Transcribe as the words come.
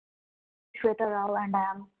Shweta Rao, and I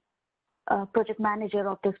am project manager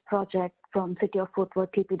of this project from City of Fort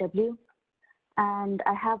Worth TPW. And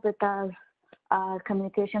I have with us our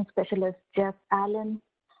communication specialist, Jeff Allen,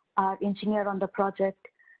 our engineer on the project,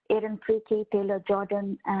 Aaron Freaky, Taylor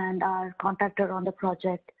Jordan, and our contractor on the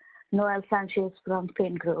project, Noel Sanchez from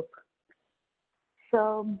Fane Group.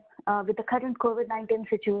 So with the current COVID-19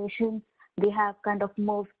 situation, we have kind of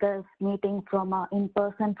moved this meeting from an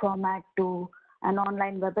in-person format to an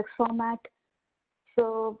online WebEx format.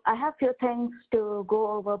 So I have a few things to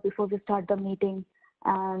go over before we start the meeting,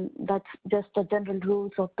 and that's just the general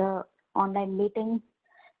rules of the online meeting.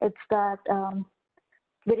 It's that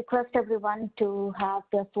we request everyone to have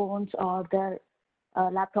their phones or their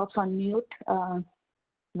laptops on mute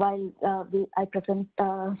while I present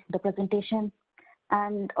the presentation,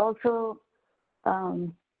 and also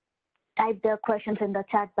type their questions in the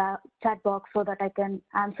chat box so that I can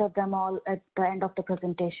answer them all at the end of the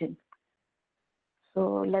presentation.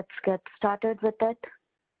 So let's get started with it.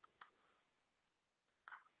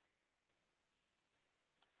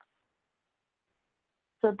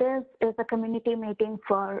 So this is a community meeting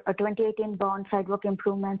for a 2018 Bond Sidewalk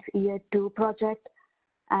Improvements Year 2 project,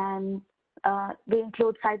 and we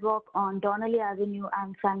include sidewalk on Donnelly Avenue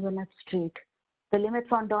and Sanguinet Street. The limits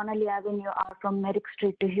on Donnelly Avenue are from Merrick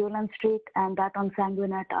Street to Hewland Street, and that on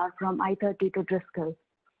Sanguinet are from I-30 to Driscoll.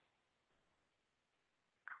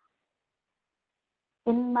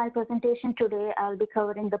 In my presentation today, I'll be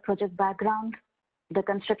covering the project background, the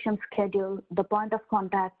construction schedule, the point of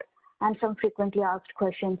contact, and some frequently asked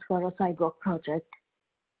questions for a sidewalk project.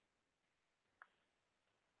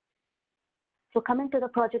 So coming to the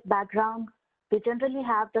project background, we generally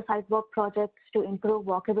have the sidewalk projects to improve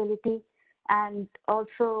walkability and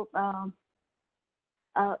also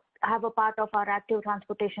have a part of our active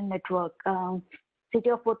transportation network. City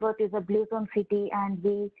of Fort Worth is a blue zone city, and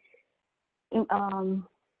we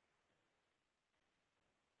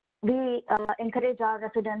encourage our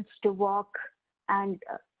residents to walk, and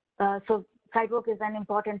so sidewalk is an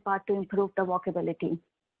important part to improve the walkability.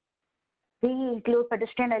 We include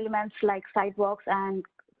pedestrian elements like sidewalks and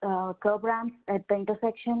curb ramps at the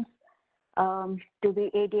intersections to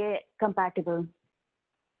be ADA compatible.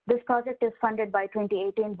 This project is funded by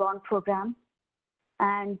 2018 bond program,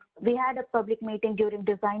 and we had a public meeting during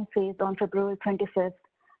design phase on February 25th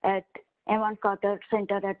at M1 Carter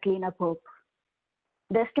Center at Cleanup Hope.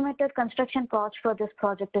 The estimated construction cost for this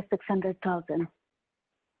project is $600,000.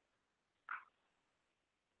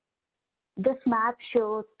 This map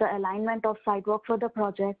shows the alignment of sidewalk for the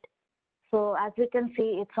project. So as we can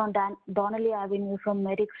see, it's on Donnelly Avenue from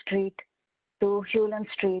Merrick Street to Hewland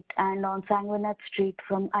Street, and on Sanguinet Street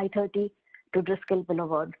from I-30 to Driscoll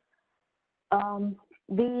Boulevard.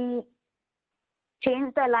 We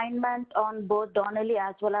changed the alignment on both Donnelly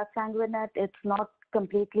as well as Sanguinet. It's not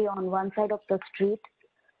completely on one side of the street.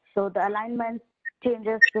 So the alignment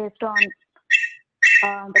changes based on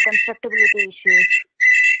the constructability issues.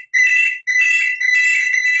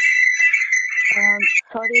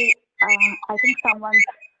 Sorry, I think someone's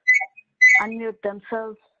unmute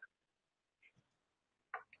themselves.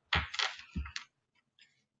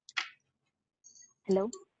 Hello?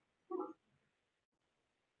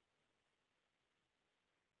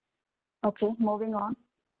 Okay, moving on.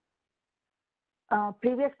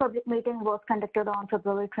 Previous public meeting was conducted on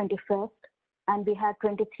February 25th, and we had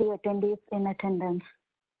 23 attendees in attendance.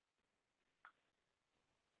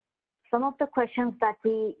 Some of the questions that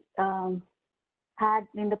we had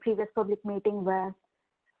in the previous public meeting were,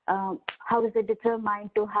 how is it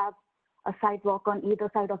determined to have a sidewalk on either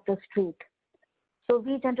side of the street? So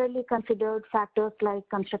we generally considered factors like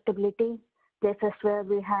constructability, places where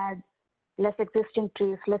we had less existing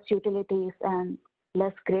trees, less utilities, and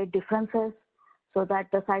less grade differences, so that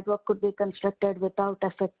the sidewalk could be constructed without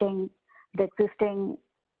affecting the existing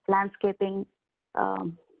landscaping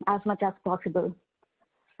as much as possible.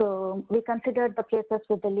 So we considered the places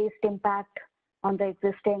with the least impact on the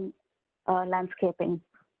existing landscaping.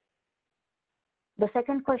 The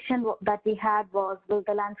second question that we had was, will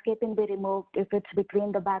the landscaping be removed if it's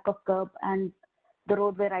between the back of curb and the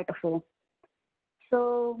roadway right of way?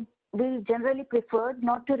 So we generally preferred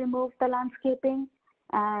not to remove the landscaping,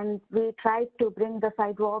 and we tried to bring the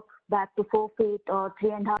sidewalk back to 4 feet or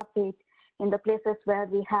 3.5 feet in the places where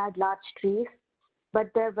we had large trees.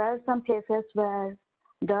 But there were some places where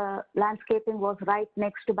the landscaping was right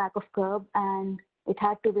next to back of curb, and it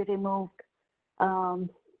had to be removed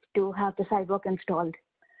to have the sidewalk installed.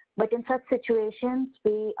 But in such situations,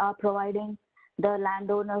 we are providing the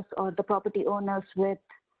landowners or the property owners with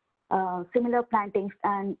similar plantings,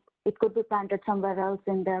 and it could be planted somewhere else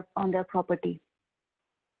on their property.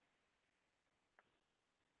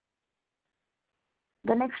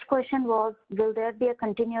 The next question was, will there be a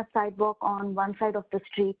continuous sidewalk on one side of the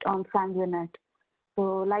street on Sanguinet?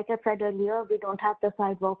 So like I said earlier, we don't have the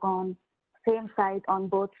sidewalk on same side on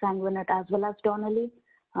both Sanguinet as well as Donnelly.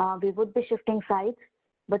 We would be shifting sides,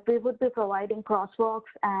 but we would be providing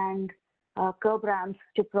crosswalks and curb ramps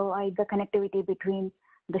to provide the connectivity between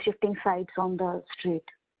the shifting sides on the street.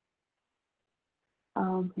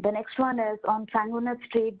 The next one is on Sanguinet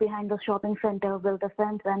Street behind the shopping center, will the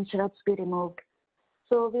fence and shrubs be removed?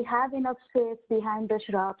 So we have enough space behind the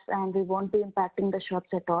shrubs and we won't be impacting the shrubs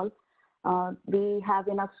at all. We have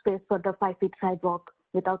enough space for the 5 feet sidewalk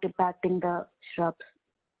without impacting the shrubs.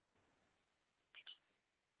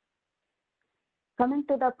 Coming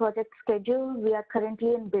to the project schedule, we are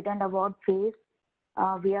currently in bid and award phase.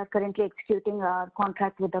 We are currently executing our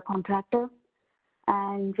contract with the contractor,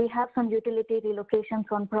 and we have some utility relocations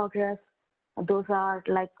on progress. Those are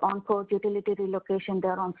like Encore utility relocation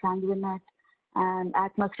there on Sanguinet and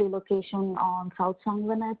Atmos relocation on South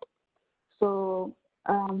Sanguinet. So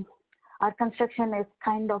our construction is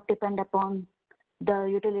kind of depend upon the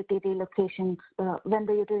utility relocations, when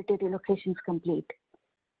the utility relocations complete.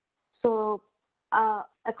 So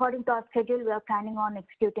according to our schedule, we are planning on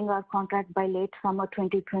executing our contract by late summer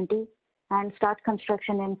 2020 and start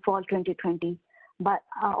construction in fall 2020, but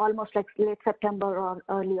almost like late September or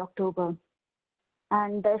early October.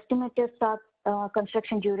 And the estimated start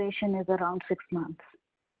construction duration is around 6 months.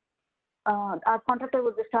 Our contractor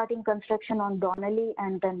will be starting construction on Donnelly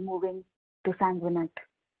and then moving to Sanguinet.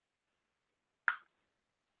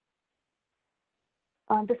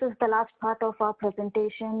 This is the last part of our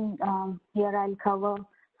presentation. Here I'll cover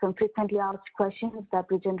some frequently asked questions that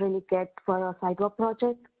we generally get for a sidewalk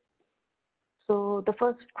project. So the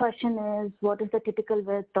first question is, what is the typical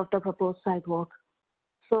width of the proposed sidewalk?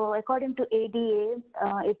 So according to ADA,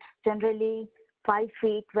 it's generally 5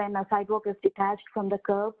 feet when a sidewalk is detached from the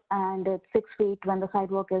curb, and it's 6 feet when the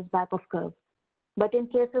sidewalk is back of curb. But in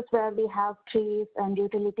cases where we have trees and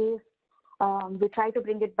utilities, we try to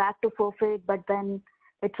bring it back to 4 feet, but then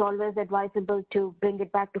it's always advisable to bring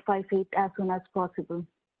it back to 5 feet as soon as possible.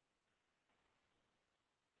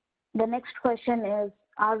 The next question is,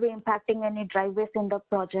 are we impacting any driveways in the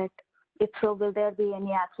project? If so, will there be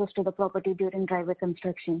any access to the property during driveway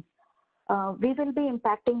construction? We will be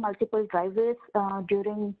impacting multiple driveways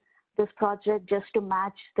during this project just to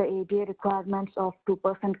match the ADA requirements of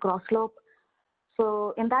 2% cross slope.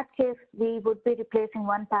 So in that case, we would be replacing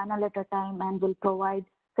one panel at a time and will provide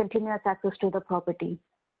continuous access to the property.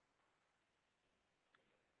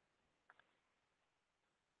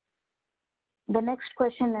 The next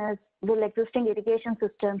question is, will existing irrigation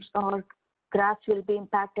systems or grass will be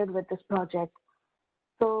impacted with this project?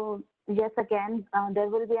 So yes, again, there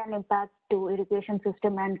will be an impact to irrigation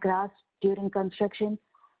system and grass during construction,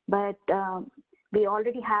 but we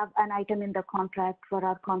already have an item in the contract for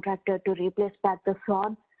our contractor to replace back the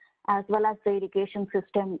sod as well as the irrigation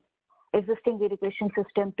system, existing irrigation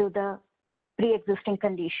system to the pre-existing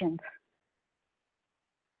conditions.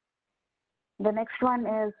 The next one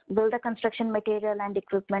is, will the construction material and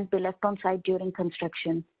equipment be left on site during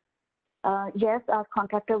construction? Yes, our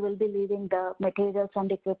contractor will be leaving the materials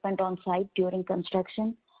and equipment on site during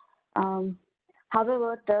construction.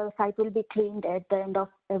 However, the site will be cleaned at the end of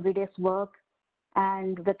every day's work,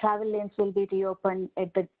 and the travel lanes will be reopened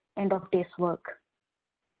at the end of day's work.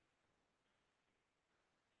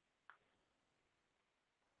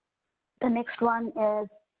 The next one is,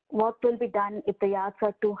 what will be done if the yards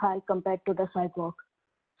are too high compared to the sidewalk?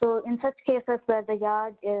 So in such cases where the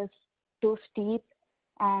yard is too steep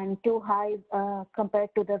and too high compared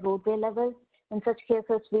to the roadway level, in such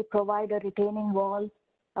cases we provide a retaining wall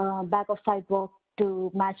back of sidewalk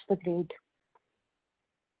to match the grade.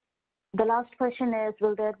 The last question is,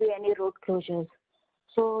 will there be any road closures?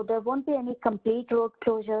 So there won't be any complete road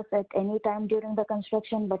closures at any time during the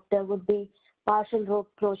construction, but there would be partial road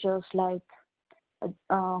closures like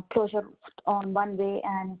closure on one way,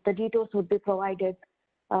 and the detours would be provided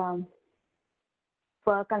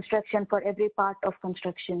for construction for every part of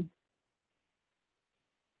construction.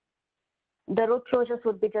 The road closures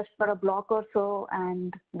would be just for a block or so,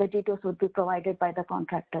 and the detours would be provided by the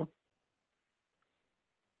contractor.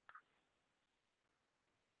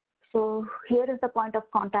 So here is the point of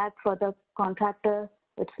contact for the contractor.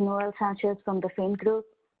 It's Noel Sanchez from the Fain Group,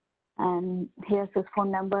 and here's his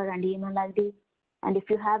phone number and email ID. And if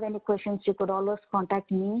you have any questions, you could always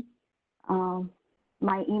contact me.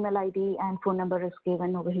 My email ID and phone number is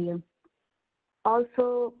given over here.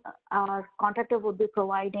 Also, our contractor would be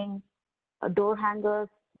providing door hangers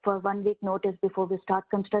for 1 week notice before we start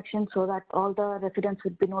construction, so that all the residents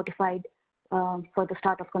would be notified for the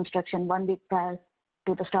start of construction 1 week prior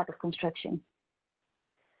to the start of construction.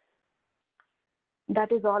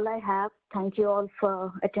 That is all I have. Thank you all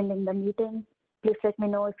for attending the meeting. Please let me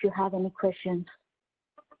know if you have any questions.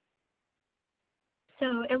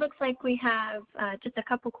 So it looks like we have just a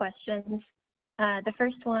couple questions. The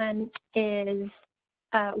first one is,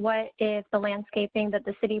 what if the landscaping that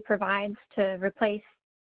the city provides to replace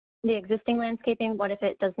the existing landscaping, what if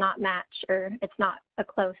it does not match or it's not a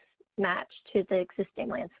close match to the existing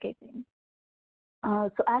landscaping?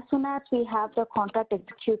 So as soon as we have the contract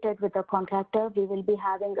executed with the contractor, we will be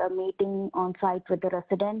having a meeting on site with the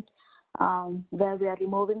resident where we are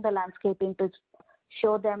removing the landscaping to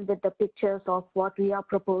show them with the pictures of what we are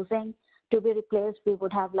proposing to be replaced. We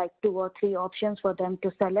would have like 2 or 3 options for them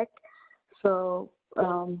to select. So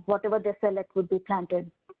whatever they select would be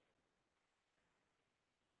planted.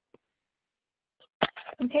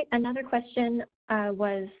 Okay, another question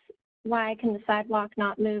was, why can the sidewalk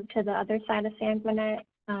not move to the other side of San Gwinnett,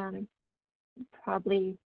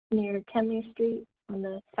 probably near Kenley Street on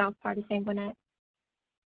the south part of San Gwinnett?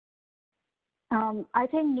 I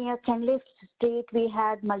think near Kenley Street, we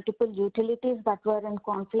had multiple utilities that were in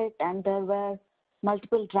conflict, and there were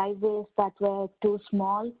multiple driveways that were too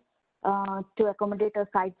small to accommodate a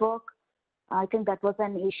sidewalk. I think that was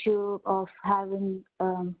an issue of having,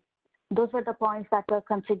 those were the points that were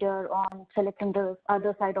considered on selecting the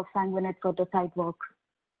other side of San Gwinnett for the sidewalk.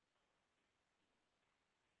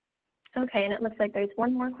 Okay, and it looks like there's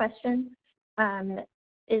one more question.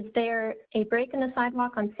 Is there a break in the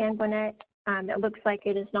sidewalk on San Gwinnett? It looks like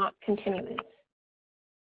it is not continuous.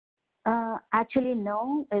 Actually,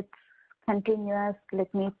 no, it's continuous.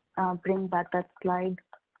 Let me bring back that slide.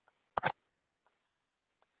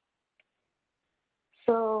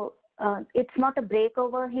 So it's not a break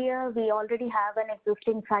over here. We already have an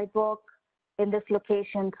existing sidewalk in this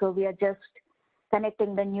location, so we are just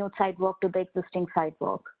connecting the new sidewalk to the existing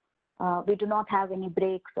sidewalk. We do not have any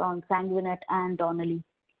breaks on San Gwinnett and Donnelly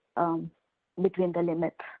between the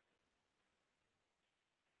limits.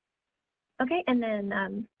 Okay, and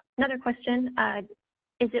then another question,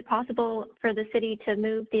 is it possible for the city to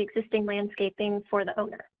move the existing landscaping for the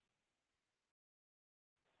owner?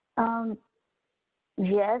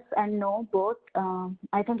 Yes and no, both.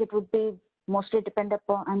 I think it would be mostly dependent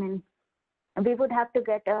upon, we would have to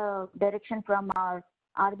get a direction from our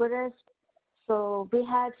arborist. So we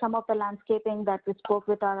had some of the landscaping that we spoke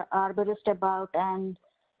with our arborist about, and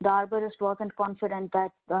the arborist wasn't confident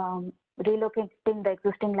that relocating the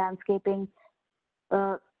existing landscaping,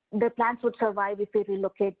 the plants would survive if we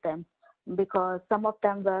relocate them, because some of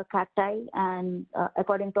them were cacti, and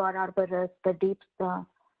according to our arborist,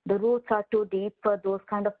 the roots are too deep for those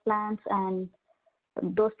kind of plants, and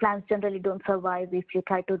those plants generally don't survive if you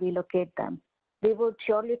try to relocate them. We would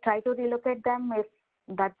surely try to relocate them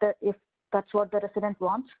if that's what the resident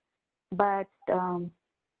wants, but I'm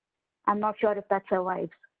not sure if that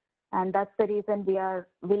survives. And that's the reason we are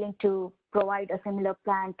willing to provide a similar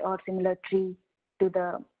plant or similar tree to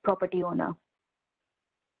the property owner.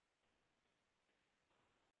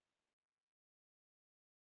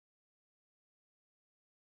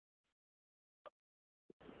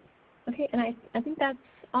 Okay, and I think that's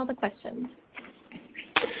all the questions.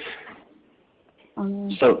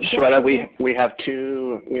 So Shweta, we have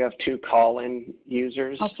two call-in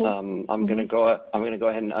users. Okay. I'm gonna go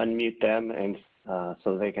ahead and unmute them, and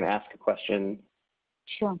so they can ask a question.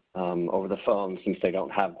 Sure. Over the phone, since they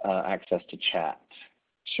don't have access to chat.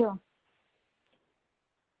 Sure.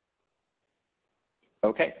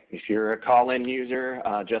 Okay, if you're a call-in user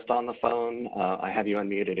just on the phone, I have you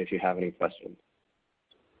unmuted if you have any questions.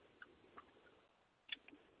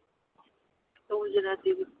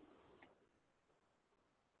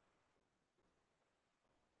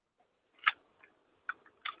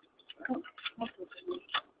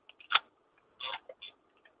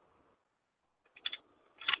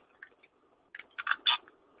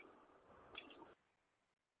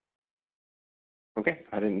 Okay,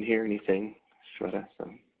 I didn't hear anything, Shweta, so.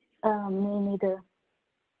 Me neither.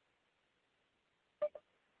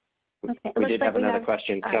 Okay. We did have another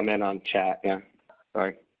question come in on chat, yeah,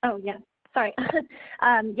 sorry. Oh, yeah, sorry.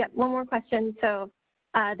 Yeah, one more question. So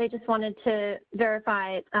they just wanted to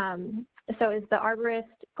verify, so is the arborist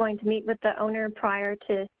going to meet with the owner prior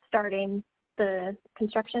to starting the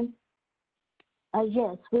construction?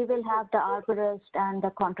 Yes, we will have the arborist and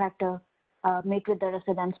the contractor meet with the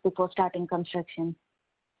residents before starting construction.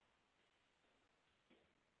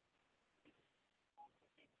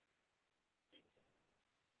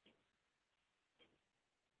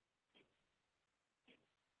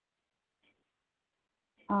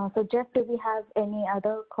 So Jeff, do we have any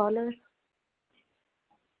other callers?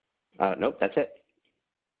 Nope, that's it.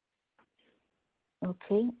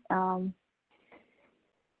 Okay.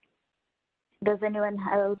 Does anyone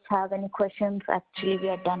else have any questions? Actually, we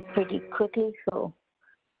are done pretty quickly, so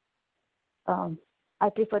I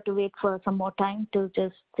prefer to wait for some more time to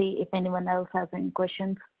just see if anyone else has any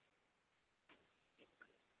questions.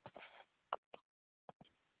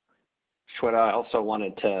 Shweta, I also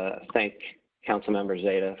wanted to thank Councilmember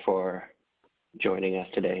Zeta for joining us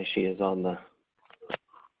today. She is on the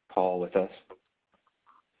call with us.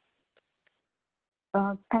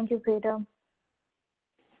 Thank you, Zeta.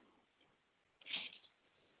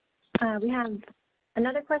 We have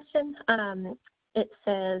another question. It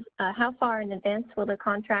says, how far in advance will the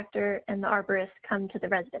contractor and the arborist come to the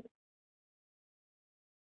residence?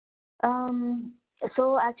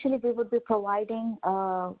 So actually, we would be providing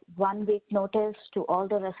 1 week notice to all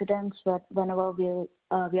the residents whenever we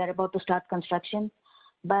are about to start construction.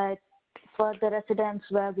 But for the residents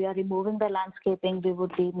where we are removing the landscaping, we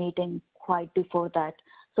would be meeting quite before that.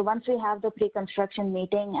 So once we have the pre-construction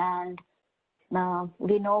meeting and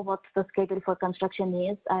we know what the schedule for construction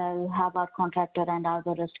is, I'll have our contractor and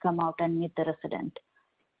arborist come out and meet the resident.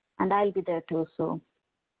 And I'll be there too, so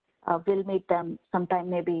we'll meet them sometime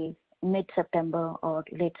maybe mid-September or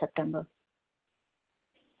late September.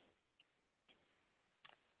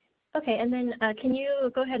 Okay, and then can you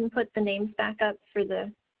go ahead and put the names back up for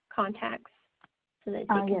the contacts so that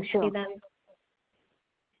they can see them?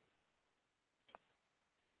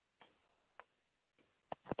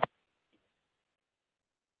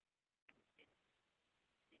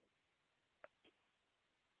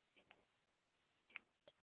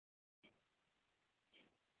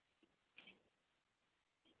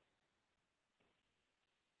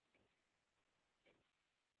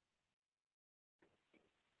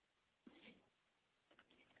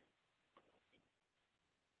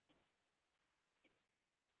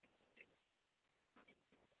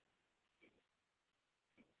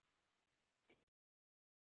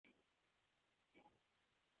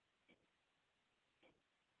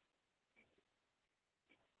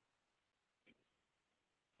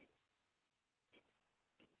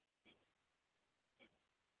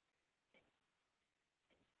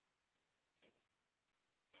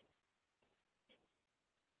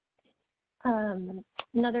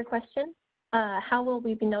 Another question, how will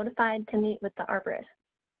we be notified to meet with the arborist?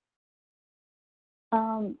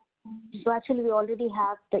 So actually, we already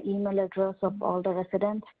have the email address of all the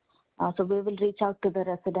residents. So we will reach out to the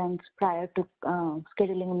residents prior to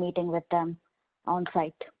scheduling a meeting with them on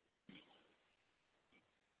site.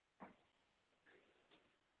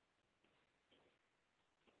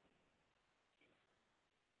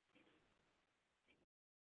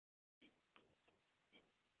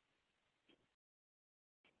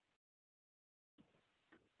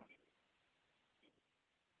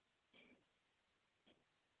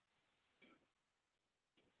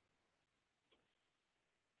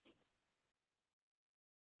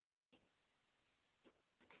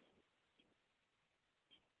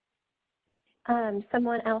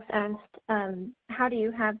 Someone else asked, how do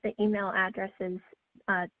you have the email addresses?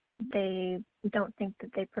 They don't think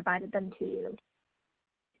that they provided them to you.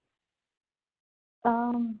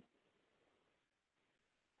 I'm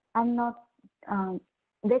not,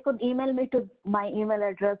 they could email me to my email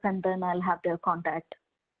address and then I'll have their contact.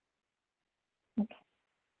 Okay.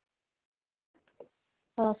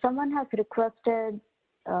 Someone has requested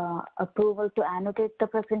approval to annotate the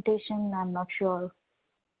presentation. I'm not sure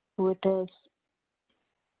who it is.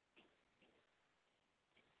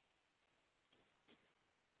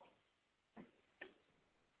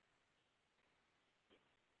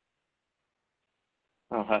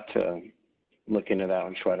 I'll have to look into that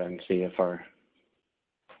one, Shweta, and see if our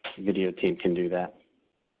video team can do that.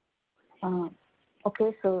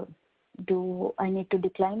 Okay, so do I need to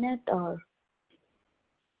decline it or?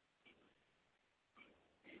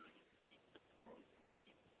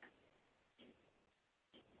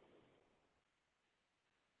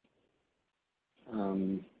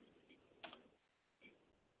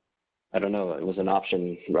 I don't know, it was an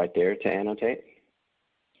option right there to annotate?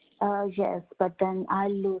 Yes, but then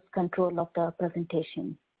I'll lose control of the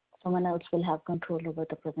presentation. Someone else will have control over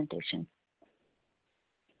the presentation.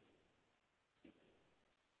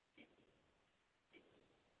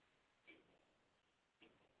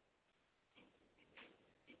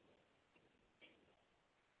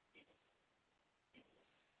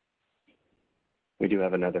 We do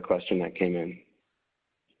have another question that came in.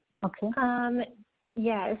 Okay.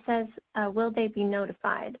 Yeah, it says, will they be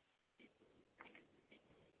notified?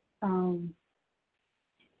 I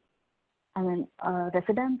mean,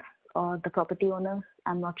 residents or the property owners,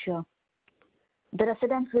 I'm not sure. The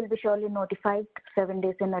residents will be surely notified 7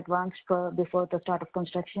 days in advance before the start of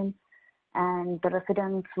construction, and the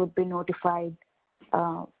residents would be notified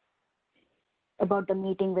about the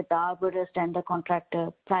meeting with the arborist and the contractor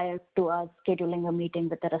prior to us scheduling a meeting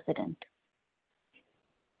with the resident.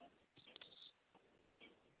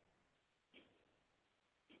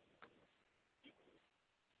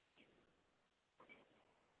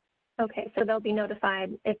 Okay, so they'll be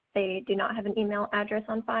notified if they do not have an email address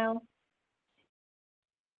on file?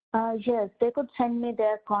 Yes, they could send me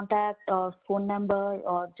their contact or phone number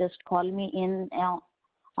or just call me in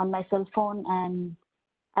on my cell phone, and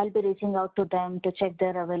I'll be reaching out to them to check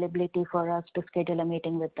their availability for us to schedule a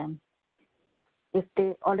meeting with them. If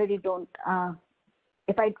they already don't,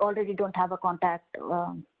 if I already don't have a contact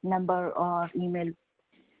number or email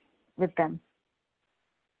with them.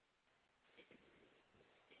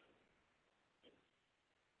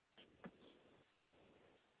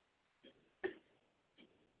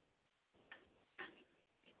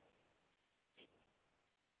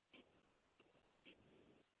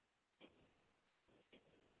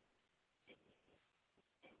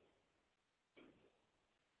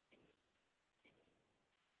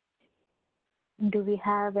 Do we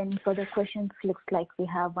have any further questions? Looks like we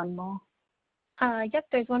have one more. Yep,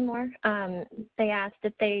 there's one more. They asked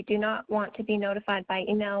if they do not want to be notified by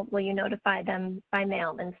email, will you notify them by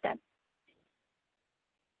mail instead?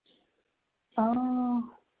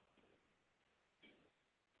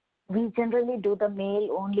 We generally do the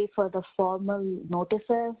mail only for the formal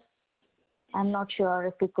notices. I'm not sure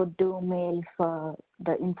if we could do mail for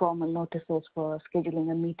the informal notices for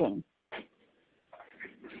scheduling a meeting.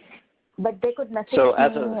 But they could message me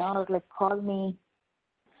or like call me.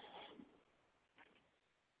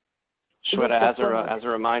 Shweta, as a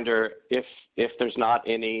reminder, if there's not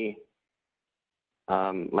any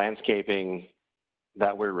landscaping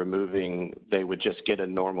that we're removing, they would just get a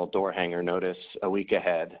normal door hanger notice a week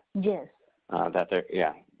ahead. Yes.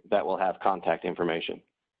 That will have contact information.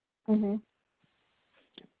 Mm-hmm.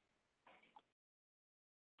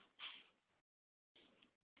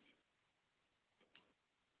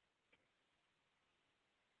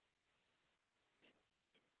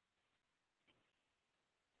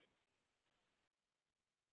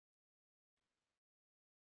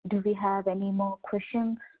 Do we have any more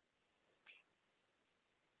questions?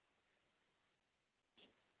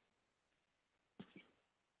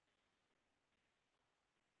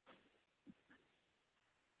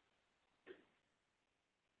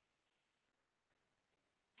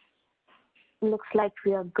 Looks like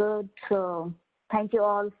we are good. So thank you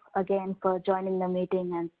all again for joining the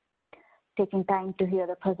meeting and taking time to hear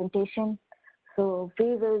the presentation. So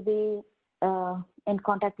we will be in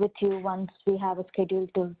contact with you once we have a schedule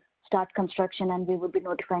to start construction, and we will be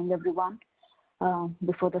notifying everyone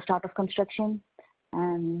before the start of construction.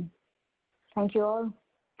 And thank you all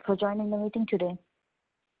for joining the meeting today.